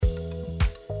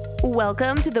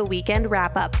Welcome to the Weekend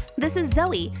Wrap-Up. This is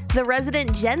Zoe, the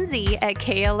resident Gen Z at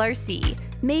KLRC.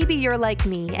 Maybe you're like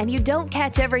me and you don't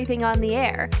catch everything on the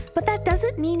air, but that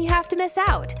doesn't mean you have to miss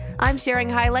out. I'm sharing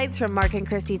highlights from Mark and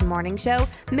Christy's morning show,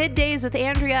 middays with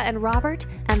Andrea and Robert,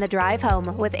 and the drive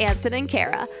home with Ansen and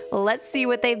Kara. Let's see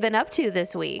what they've been up to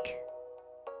this week.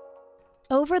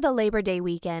 Over the Labor Day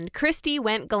weekend, Christy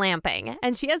went glamping,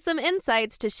 and she has some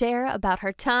insights to share about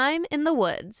her time in the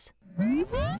woods.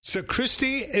 So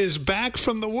Christy is back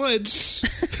from the woods.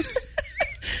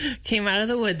 Came out of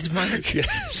the woods, Mark.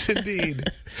 Yes, indeed.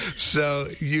 So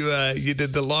you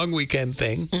did the long weekend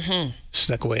thing. Mm-hmm.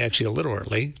 Snuck away actually a little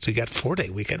early. So you got a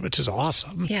 4-day weekend, which is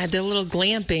awesome. Yeah, I did a little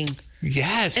glamping.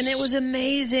 Yes. And it was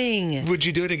amazing. Would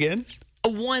you do it again?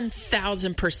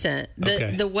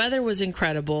 1,000%. The weather was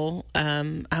incredible.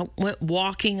 I went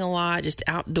walking a lot, just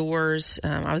outdoors.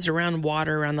 I was around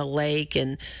water, around the lake,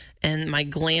 and my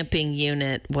glamping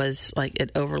unit was like, it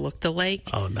overlooked the lake.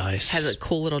 Oh, nice. Had a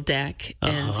cool little deck.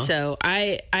 Uh-huh. And so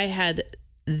I had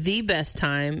the best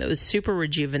time. It was super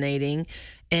rejuvenating.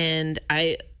 And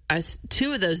I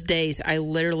 2 of those days, I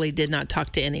literally did not talk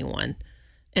to anyone.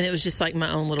 And it was just like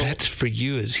my own little... That's for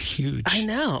you is huge. I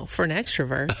know, for an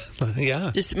extrovert.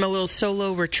 Yeah. Just my little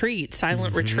solo retreat,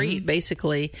 silent retreat,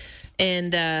 basically.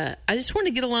 And I just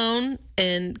wanted to get alone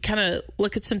and kind of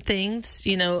look at some things.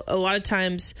 You know, a lot of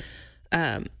times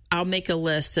I'll make a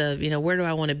list of, where do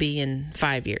I want to be in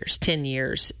 5 years, 10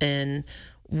 years? And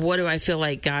what do I feel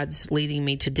like God's leading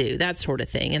me to do? That sort of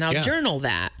thing. And I'll journal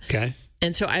that. Okay.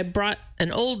 And so I brought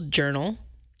an old journal,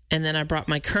 and then I brought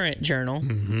my current journal.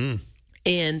 Mm-hmm.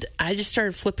 And I just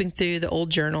started flipping through the old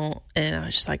journal, and I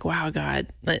was just like, wow, God.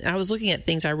 I was looking at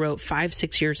things I wrote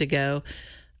 5-6 years ago,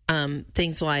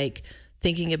 things like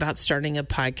thinking about starting a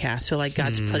podcast. So like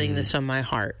God's putting this on my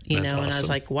heart, That's awesome. And I was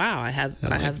like, wow, I have a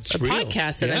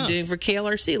podcast that I'm doing for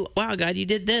KLRC. Wow, God, you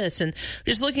did this. And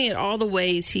just looking at all the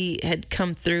ways he had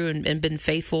come through and been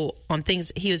faithful on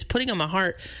things he was putting on my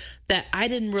heart that I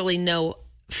didn't really know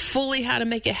fully how to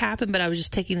make it happen, but I was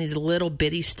just taking these little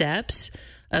bitty steps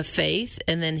of faith,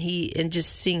 and then just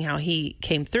seeing how he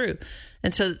came through.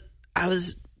 And so I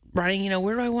was writing,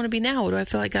 where do I want to be now? What do I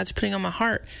feel like God's putting on my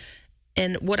heart?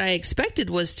 And what I expected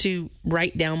was to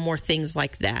write down more things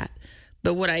like that.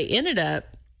 But what I ended up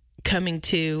coming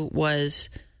to was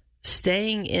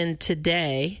staying in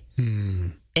today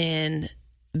and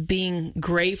being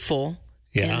grateful,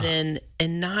 and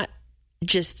not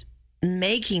just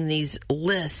making these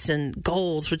lists and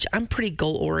goals, which I'm pretty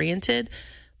goal oriented,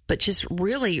 but just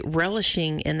really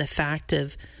relishing in the fact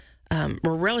of,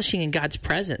 we're relishing in God's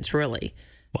presence, really.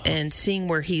 Wow. And seeing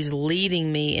where he's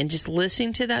leading me and just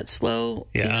listening to that slow,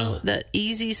 that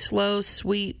easy, slow,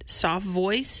 sweet, soft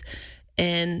voice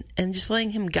and just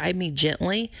letting him guide me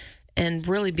gently and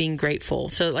really being grateful.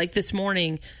 So like this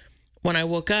morning when I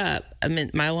woke up,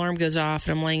 my alarm goes off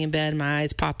and I'm laying in bed, my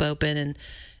eyes pop open and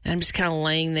I'm just kind of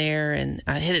laying there, and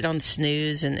I hit it on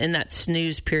snooze. And in that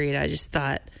snooze period, I just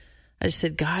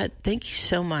said, God, thank you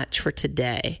so much for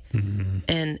today. Mm-hmm.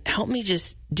 And help me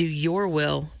just do your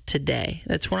will today.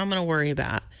 That's what I'm going to worry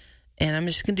about. And I'm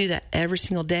just going to do that every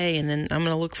single day. And then I'm going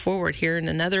to look forward here in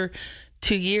another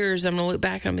 2 years. I'm going to look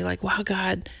back and I'll be like, wow,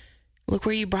 God, look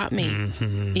where you brought me,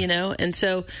 And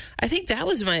so I think that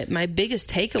was my biggest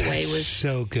takeaway. Was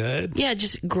so good. Yeah,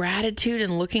 just gratitude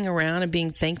and looking around and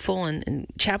being thankful. And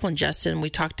Chaplain Justin, we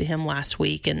talked to him last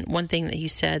week, and one thing that he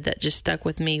said that just stuck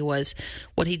with me was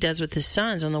what he does with his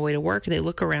sons on the way to work. They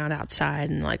look around outside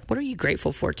and like, what are you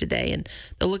grateful for today? And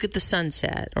they'll look at the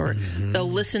sunset, or they'll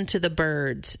listen to the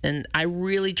birds. And I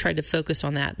really tried to focus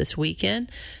on that this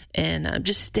weekend, and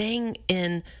just staying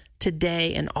in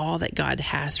today and all that God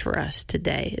has for us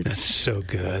today. That's so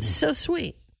good. So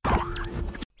sweet.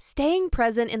 Staying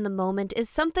present in the moment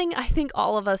is something I think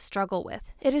all of us struggle with.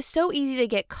 It is so easy to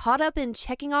get caught up in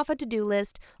checking off a to-do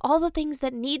list, all the things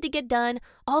that need to get done,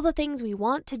 all the things we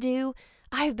want to do.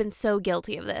 I've been so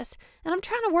guilty of this, and I'm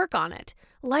trying to work on it.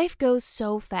 Life goes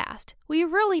so fast. We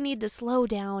really need to slow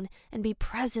down and be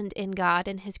present in God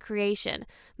and his creation,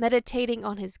 meditating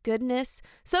on his goodness.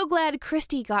 So glad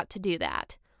Christy got to do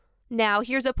that. Now,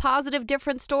 here's a positive,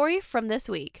 different story from this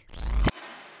week.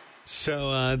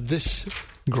 So this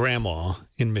grandma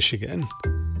in Michigan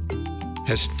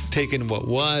has taken what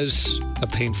was a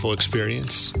painful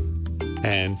experience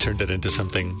and turned it into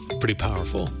something pretty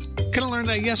powerful. Kind of learned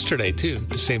that yesterday, too.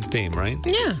 The same theme, right?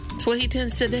 Yeah, it's what he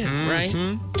tends to do, right?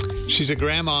 She's a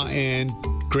grandma in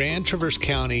Grand Traverse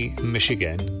County,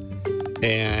 Michigan,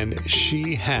 and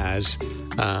she has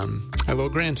a little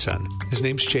grandson. His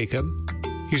name's Jacob.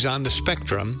 He's on the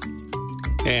spectrum,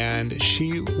 and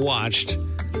she watched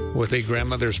with a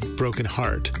grandmother's broken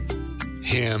heart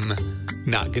him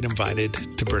not get invited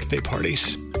to birthday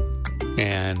parties.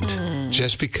 And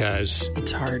just because...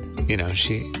 It's hard.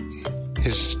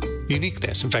 His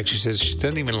uniqueness. In fact, she says she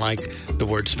doesn't even like the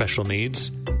word special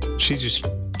needs. She just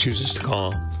chooses to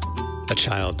call a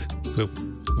child who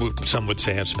some would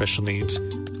say has special needs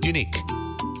unique.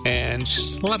 And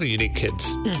there's a lot of unique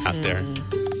kids out there.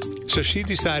 So she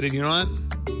decided, you know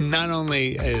what? Not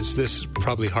only is this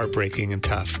probably heartbreaking and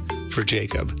tough for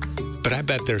Jacob, but I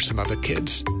bet there's some other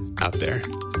kids out there.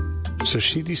 So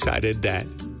she decided that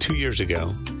 2 years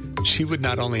ago, she would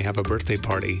not only have a birthday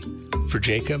party for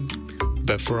Jacob,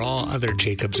 but for all other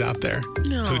Jacobs out there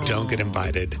who don't get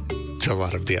invited to a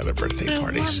lot of the other birthday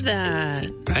parties. I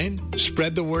love that. Right?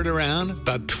 Spread the word around.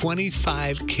 About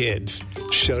 25 kids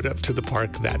showed up to the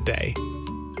park that day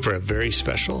for a very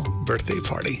special birthday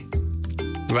party.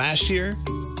 Last year,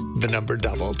 the number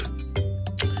doubled.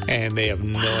 And they have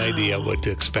no idea what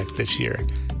to expect this year.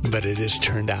 But it has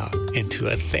turned out into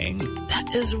a thing. That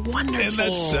is wonderful. And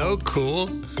that's so cool.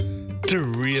 It's a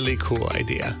really cool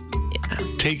idea.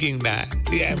 Taking that,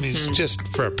 it's just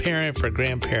for a parent, for a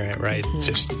grandparent, right? It's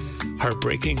just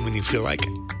heartbreaking when you feel like,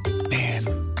 man,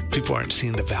 people aren't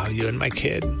seeing the value in my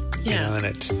kid. And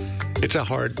it's a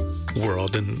hard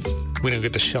world, and we don't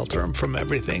get to shelter them from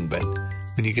everything. But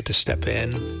when you get to step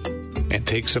in and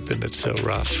take something that's so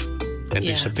rough and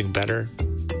do something better,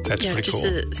 that's pretty just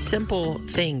cool. A simple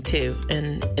thing too,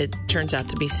 and it turns out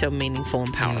to be so meaningful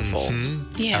and powerful.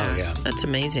 That's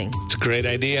amazing. It's a great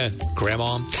idea,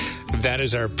 Grandma. That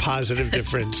is our positive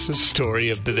difference story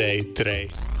of the day today.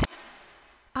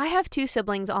 I have 2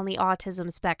 siblings on the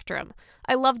autism spectrum.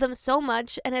 I love them so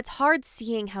much, and it's hard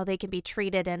seeing how they can be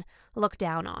treated and looked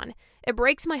down on. It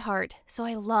breaks my heart, so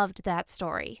I loved that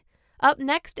story. Up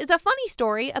next is a funny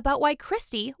story about why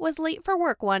Christy was late for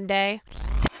work one day.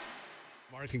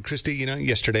 Mark and Christy,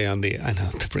 yesterday on I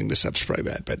know to bring this up is probably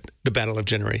bad, but the Battle of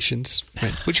Generations,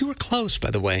 right? Which you were close,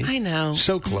 by the way. I know.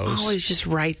 So close. I'm always just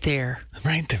right there.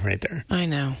 Right there. I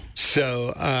know.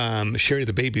 So, Sherry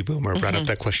the baby boomer brought up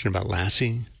that question about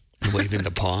Lassie waving the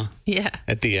paw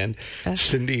at the end.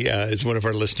 Cindy is one of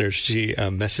our listeners. She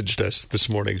messaged us this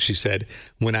morning. She said,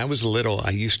 when I was little,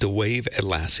 I used to wave at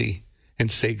Lassie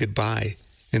and say goodbye,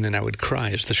 and then I would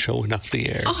cry as the show went off the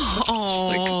air.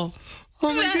 Oh,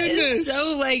 oh my goodness. Is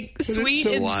so sweet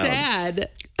and wild. Sad.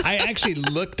 I actually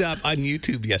looked up on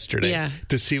YouTube yesterday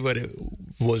to see what it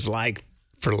was like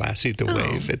for Lassie to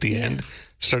wave at the end.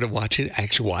 Started watching. I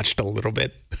actually watched a little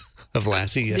bit of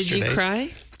Lassie yesterday. Did you cry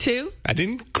too? I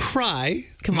didn't cry.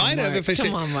 Might have if I said.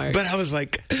 Come on, Mark. But I was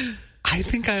like, I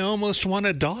think I almost want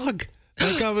a dog.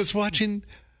 Like I was watching.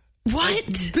 What?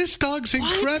 This dog's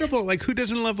incredible. Like who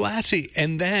doesn't love Lassie?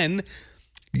 And then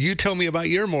you tell me about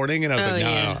your morning, and I was like,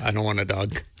 no, I don't want a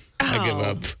dog. I give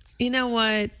up. You know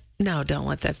what? No, don't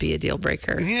let that be a deal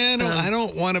breaker. Yeah, no, I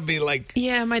don't want to be like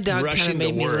my dog kind of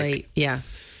made me late. Yeah.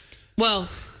 Well,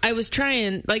 I was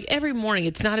trying, like every morning,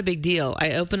 it's not a big deal.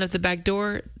 I open up the back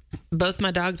door. Both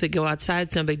my dogs that go outside,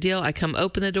 it's no big deal. I come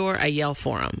open the door. I yell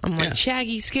for them. I'm like,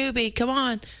 Shaggy, Scooby, come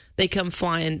on. They come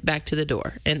flying back to the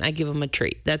door, and I give them a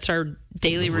treat. That's our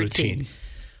daily routine.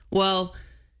 Well,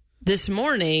 this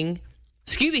morning,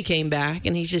 Scooby came back,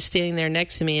 and he's just standing there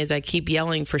next to me as I keep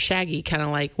yelling for Shaggy, kind of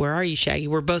like, where are you, Shaggy?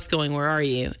 We're both going, where are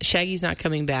you? Shaggy's not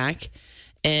coming back,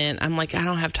 and I'm like, I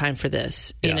don't have time for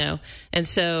this, you know? And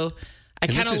so I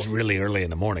kind of... This is really early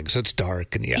in the morning, so it's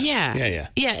dark, and Yeah,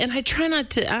 and I try not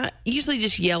to... I usually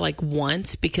just yell like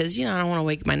once because, I don't want to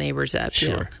wake my neighbors up.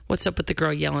 Sure. What's up with the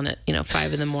girl yelling at,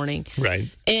 5 in the morning? Right.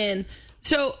 And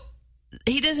so...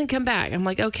 he doesn't come back. I'm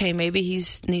like, okay, maybe he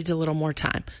needs a little more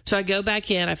time. So I go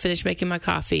back in. I finish making my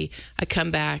coffee. I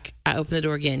come back. I open the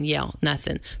door again. Yell.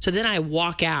 Nothing. So then I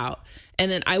walk out,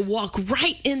 and then I walk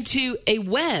right into a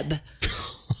web.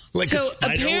 Like so a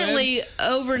spider apparently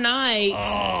web? Overnight,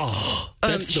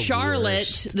 Charlotte,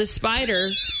 worst. the spider,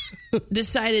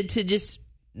 decided to just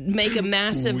make a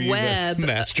massive web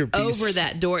over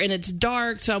that door, and it's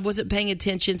dark, so I wasn't paying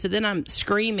attention. So then I'm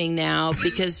screaming now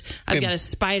because I've got a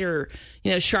spider.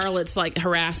 Charlotte's like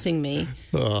harassing me.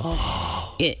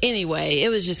 Anyway, it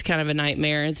was just kind of a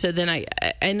nightmare. And so then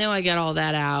I know I got all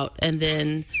that out, and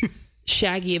then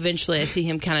Shaggy, eventually I see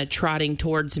him kind of trotting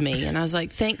towards me, and I was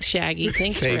like, thanks, Shaggy.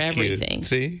 Thanks for everything. You.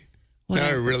 See? Whatever.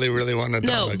 I really, really want a dog.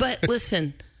 No, but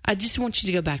listen, I just want you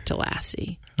to go back to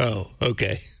Lassie. Oh,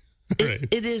 okay. Right.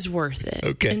 It is worth it.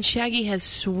 Okay. And Shaggy has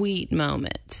sweet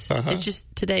moments. It's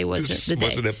just today wasn't the day.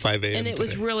 Wasn't at 5 a.m. And it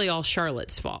was really all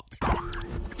Charlotte's fault.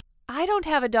 I I don't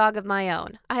have a dog of my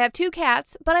own. I have 2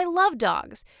 cats, but I love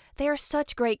dogs. They are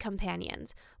such great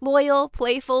companions. Loyal,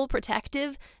 playful,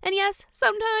 protective, and yes,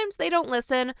 sometimes they don't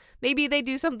listen. Maybe they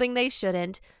do something they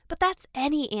shouldn't. But that's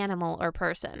any animal or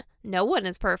person. No one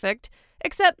is perfect.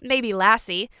 Except maybe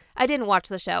Lassie. I didn't watch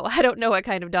the show. I don't know what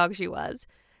kind of dog she was.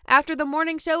 After the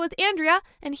morning show is Andrea,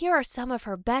 and here are some of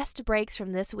her best breaks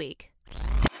from this week.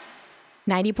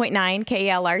 90.9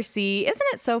 KLRC. Isn't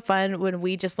it so fun when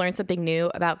we just learn something new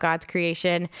about God's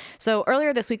creation? So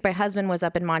earlier this week, my husband was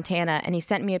up in Montana and he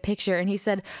sent me a picture and he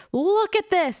said, "Look at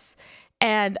this."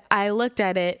 And I looked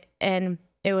at it and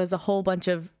it was a whole bunch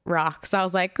of rocks. I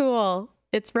was like, "Cool.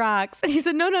 It's rocks." And he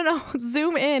said, no,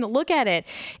 zoom in, look at it.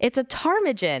 It's a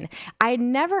ptarmigan. I had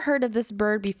never heard of this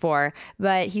bird before,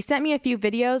 but he sent me a few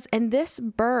videos, and this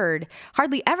bird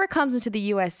hardly ever comes into the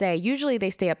USA. Usually they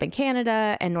stay up in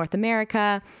Canada and North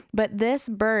America, but this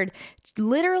bird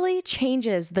literally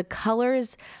changes the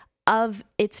colors of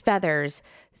its feathers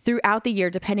throughout the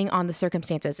year, depending on the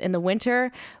circumstances. In the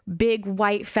winter, big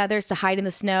white feathers to hide in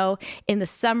the snow. In the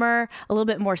summer, a little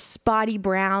bit more spotty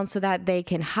brown so that they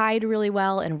can hide really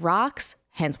well in rocks,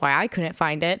 hence why I couldn't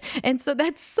find it. And so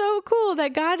that's so cool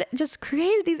that God just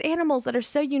created these animals that are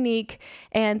so unique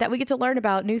and that we get to learn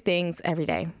about new things every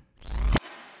day.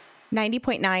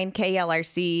 90.9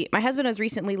 KLRC. My husband was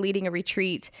recently leading a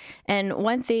retreat, and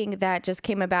one thing that just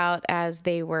came about as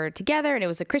they were together, and it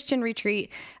was a Christian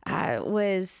retreat,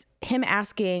 was him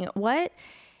asking, what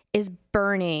is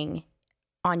burning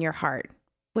on your heart?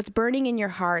 What's burning in your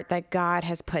heart that God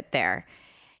has put there?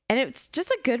 And it's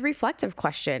just a good reflective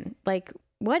question. Like,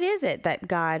 what is it that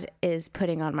God is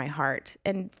putting on my heart?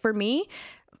 And for me,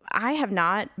 I have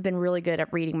not been really good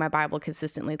at reading my Bible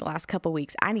consistently the last couple of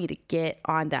weeks. I need to get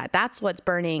on that. That's what's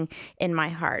burning in my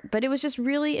heart. But it was just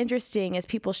really interesting as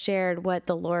people shared what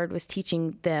the Lord was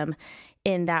teaching them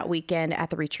in that weekend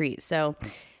at the retreat. So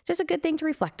just a good thing to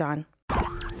reflect on.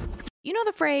 You know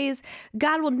the phrase,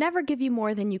 God will never give you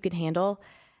more than you can handle?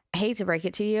 I hate to break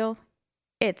it to you.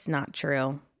 It's not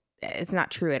true. It's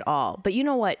not true at all. But you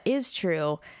know what is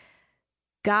true?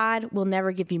 God will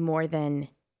never give you more than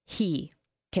He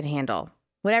can handle.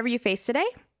 Whatever you face today,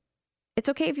 it's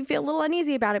okay if you feel a little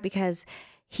uneasy about it because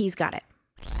He's got it.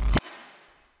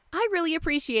 I really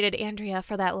appreciated Andrea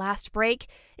for that last break.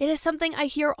 It is something I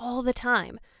hear all the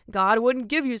time. God wouldn't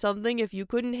give you something if you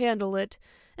couldn't handle it.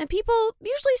 And people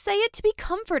usually say it to be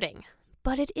comforting,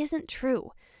 but it isn't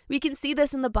true. We can see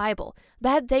this in the Bible.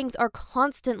 Bad things are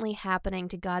constantly happening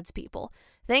to God's people.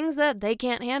 Things that they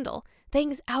can't handle.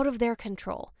 Things out of their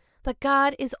control. But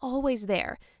God is always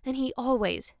there, and He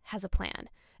always has a plan.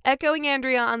 Echoing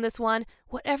Andrea on this one,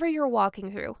 whatever you're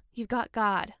walking through, you've got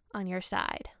God on your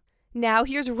side. Now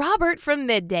here's Robert from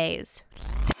Middays.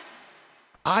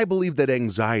 I believe that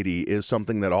anxiety is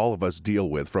something that all of us deal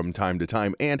with from time to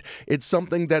time, and it's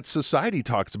something that society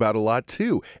talks about a lot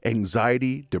too.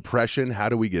 Anxiety, depression, how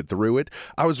do we get through it?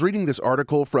 I was reading this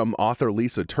article from author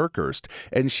Lisa Turkhurst,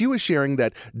 and she was sharing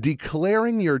that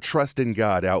declaring your trust in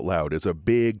God out loud is a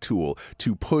big tool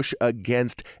to push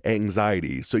against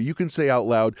anxiety. So you can say out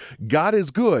loud, God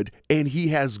is good, and He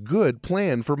has good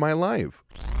plan for my life.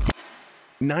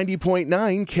 90.9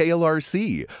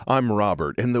 KLRC. I'm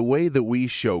Robert, and the way that we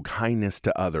show kindness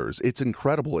to others, it's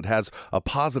incredible. It has a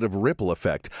positive ripple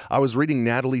effect. I was reading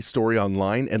Natalie's story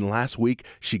online, and last week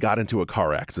she got into a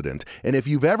car accident. And if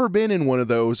you've ever been in one of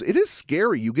those, it is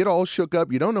scary. You get all shook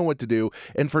up, you don't know what to do.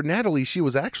 And for Natalie, she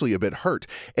was actually a bit hurt.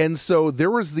 And so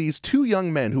there was these 2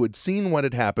 young men who had seen what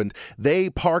had happened. They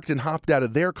parked and hopped out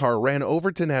of their car, ran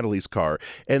over to Natalie's car,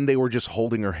 and they were just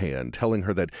holding her hand, telling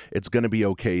her that it's going to be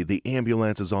okay. The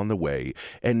ambulance is on the way.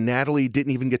 And Natalie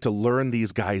didn't even get to learn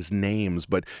these guys' names,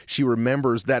 but she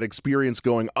remembers that experience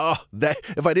going, that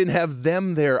if I didn't have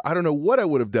them there, I don't know what I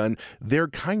would have done. Their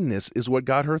kindness is what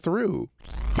got her through.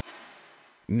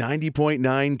 90.9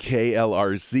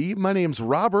 KLRC. My name's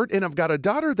Robert, and I've got a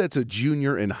daughter that's a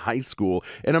junior in high school,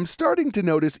 and I'm starting to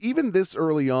notice even this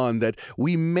early on that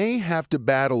we may have to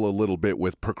battle a little bit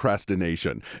with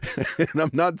procrastination. And I'm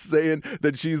not saying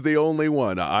that she's the only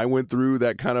one. I went through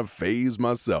that kind of phase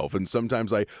myself, and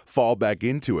sometimes I fall back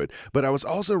into it. But I was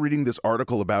also reading this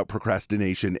article about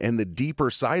procrastination and the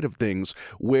deeper side of things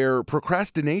where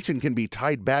procrastination can be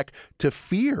tied back to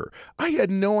fear. I had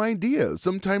no idea.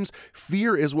 Sometimes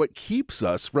fear is what keeps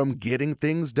us from getting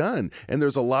things done. And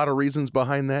there's a lot of reasons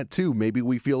behind that too. Maybe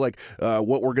we feel like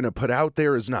what we're going to put out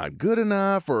there is not good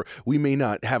enough, or we may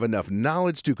not have enough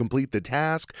knowledge to complete the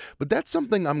task. But that's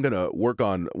something I'm going to work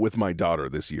on with my daughter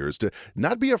this year, is to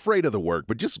not be afraid of the work,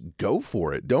 but just go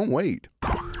for it. Don't wait.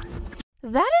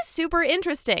 That is super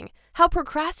interesting, how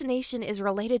procrastination is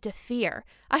related to fear.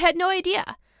 I had no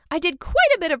idea. I did quite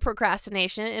a bit of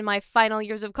procrastination in my final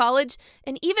years of college,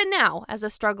 and even now, as a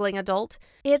struggling adult,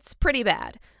 it's pretty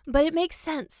bad. But it makes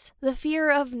sense. The fear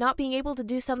of not being able to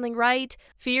do something right,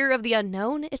 fear of the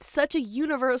unknown, it's such a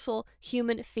universal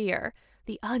human fear.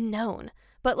 The unknown.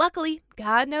 But luckily,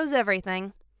 God knows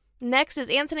everything. Next is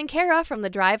Ansen and Kara from The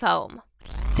Drive Home.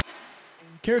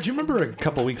 Kara, do you remember a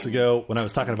couple weeks ago when I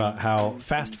was talking about how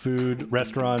fast food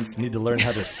restaurants need to learn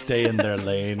how to stay in their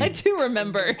lane? I do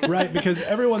remember. Right, because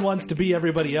everyone wants to be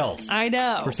everybody else. I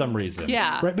know. For some reason.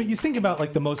 Yeah. Right, but you think about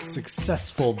like the most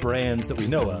successful brands that we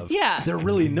know of. Yeah. They're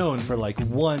really known for like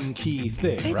one key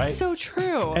thing, right? It's so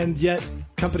true. And yet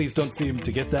companies don't seem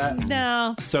to get that.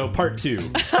 No. So part 2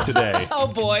 today. Oh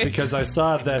boy. Because I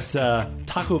saw that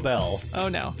Taco Bell, Oh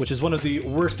no. which is one of the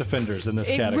worst offenders in this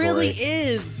It category. really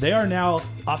is. They are now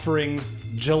offering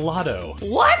gelato.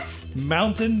 What?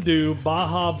 Mountain Dew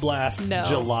Baja Blast No.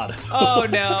 gelato. Oh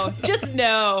no. Just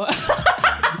no.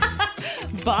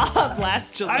 Baja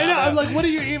Blast gelato. I know. I'm like, what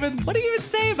do you even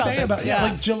say about this? Yeah,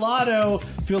 like gelato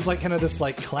feels like kind of this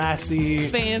like classy,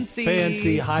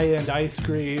 Fancy. high-end ice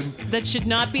cream. That should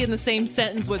not be in the same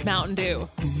sentence with Mountain Dew.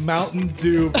 Mountain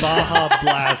Dew Baja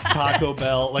Blast Taco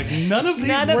Bell. Like none of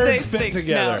these words fit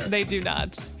together. No, they do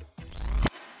not.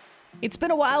 It's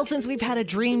been a while since we've had a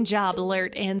dream job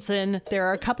alert, Ansen. There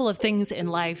are a couple of things in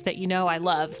life that you know I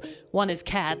love. One is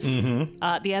cats.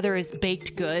 The other is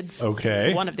baked goods.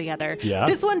 Okay. One of the other. Yeah.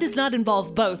 This one does not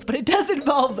involve both, but it does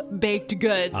involve baked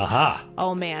goods. Aha.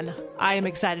 Oh man, I am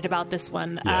excited about this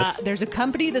one. Yes. There's a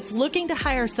company that's looking to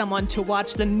hire someone to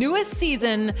watch the newest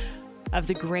season of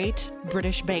the Great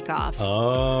British Bake Off.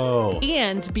 Oh.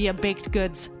 And be a baked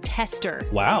goods tester.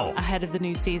 Wow. Ahead of the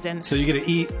new season. So you get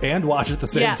to eat and watch at the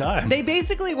same time. They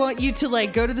basically want you to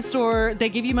like go to the store, they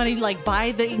give you money to like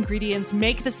buy the ingredients,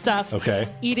 make the stuff, Okay.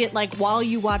 eat it like while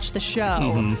you watch the show,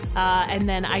 and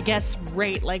then I guess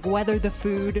rate like whether the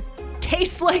food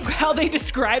tastes like how they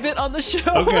describe it on the show.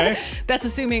 Okay. That's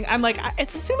assuming,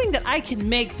 it's assuming that I can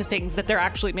make the things that they're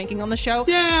actually making on the show.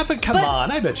 Yeah, but come on.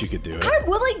 I bet you could do it. I'm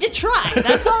willing to try.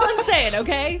 That's all I'm saying,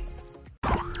 okay?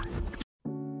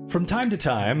 From time to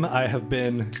time, I have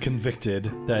been convicted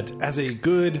that as a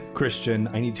good Christian,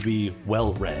 I need to be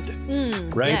well-read,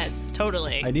 right? Yes,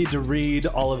 totally. I need to read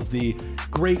all of the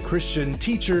great Christian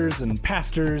teachers and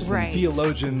pastors Right. and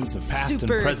theologians of past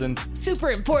and present.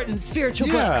 Super important spiritual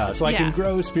Yeah, books. so I can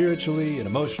grow spiritually and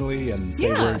emotionally and say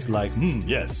Yeah. words like,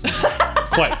 yes,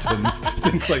 quite, and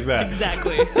things like that.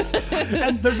 Exactly.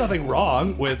 And there's nothing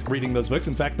wrong with reading those books.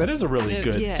 In fact, that is a really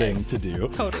good Yes, thing to do.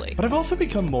 totally. But I've also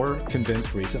become more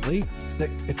convinced recently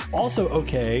that it's also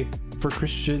okay for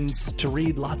Christians to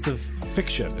read lots of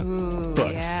fiction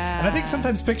books. yeah. And I think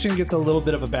sometimes fiction gets a little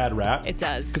bit of a bad rap. It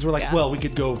does, Because we're like, yeah. well, we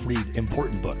could go read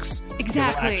important books. Exactly.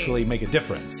 That will actually make a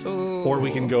difference. Or we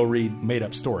can go read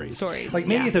made-up stories. Like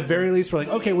maybe yeah. at the very least, we're like,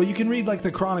 okay, well, you can read like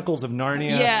the Chronicles of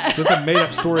Narnia. Yeah. So it's a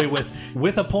made-up story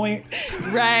with a point.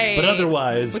 Right. But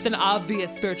otherwise... with an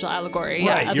obvious spiritual allegory.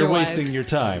 Right, Yeah, you're otherwise- wasting your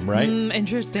time, right?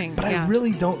 Interesting. But yeah. Mm-hmm. I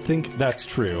really don't think that's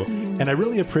true. And I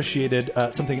really appreciated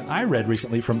something I read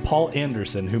recently from Paul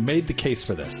Anderson, who made the case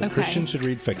for this, that Okay. Christians should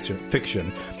read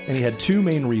fiction. And he had two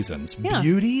main reasons, Yeah.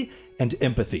 beauty and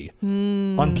empathy.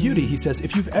 On beauty, he says,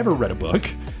 if you've ever read a book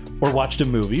or watched a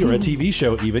movie or a TV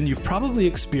show even, you've probably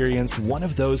experienced one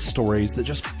of those stories that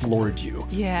just floored you.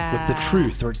 Yeah. With the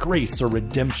truth or grace or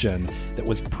redemption that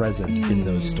was present in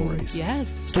those stories. Yes.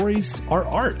 Stories are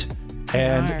art.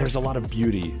 And there's a lot of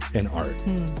beauty in art.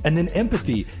 And then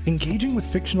empathy, engaging with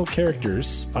fictional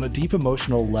characters on a deep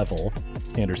emotional level,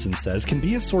 Anderson says, can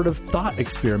be a sort of thought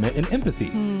experiment in empathy,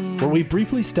 where we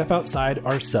briefly step outside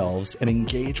ourselves and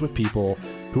engage with people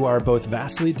who are both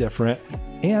vastly different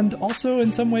and also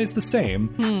in some ways the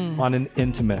same on an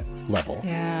intimate level.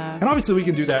 Yeah. And obviously we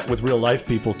can do that with real life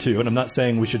people too. And I'm not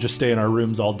saying we should just stay in our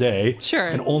rooms all day Sure.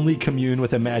 and only commune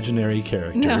with imaginary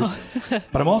characters.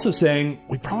 But I'm also saying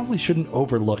we probably shouldn't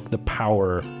overlook the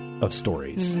power of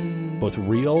stories, both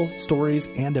real stories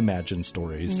and imagined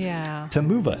stories, Yeah. to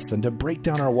move us and to break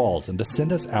down our walls and to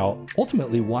send us out,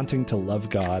 ultimately wanting to love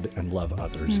God and love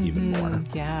others even more.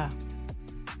 Yeah.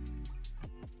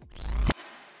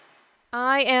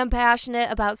 I am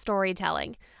passionate about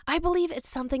storytelling. I believe it's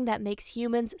something that makes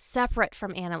humans separate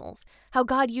from animals, how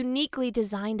God uniquely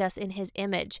designed us in his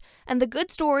image, and the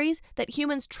good stories that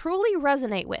humans truly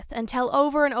resonate with and tell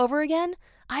over and over again,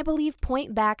 I believe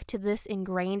point back to this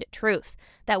ingrained truth,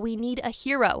 that we need a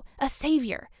hero, a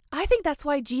savior. I think that's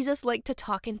why Jesus liked to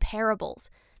talk in parables,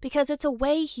 because it's a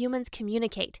way humans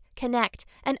communicate, connect,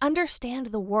 and understand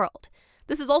the world.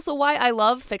 This is also why I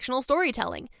love fictional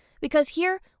storytelling. Because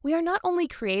here, we are not only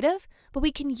creative, but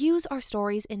we can use our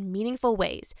stories in meaningful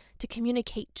ways to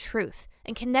communicate truth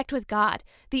and connect with God,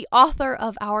 the author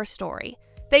of our story.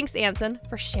 Thanks, Ansen,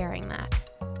 for sharing that.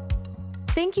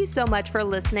 Thank you so much for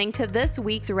listening to this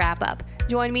week's wrap-up.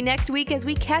 Join me next week as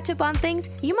we catch up on things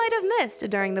you might have missed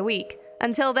during the week.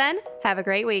 Until then, have a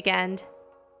great weekend.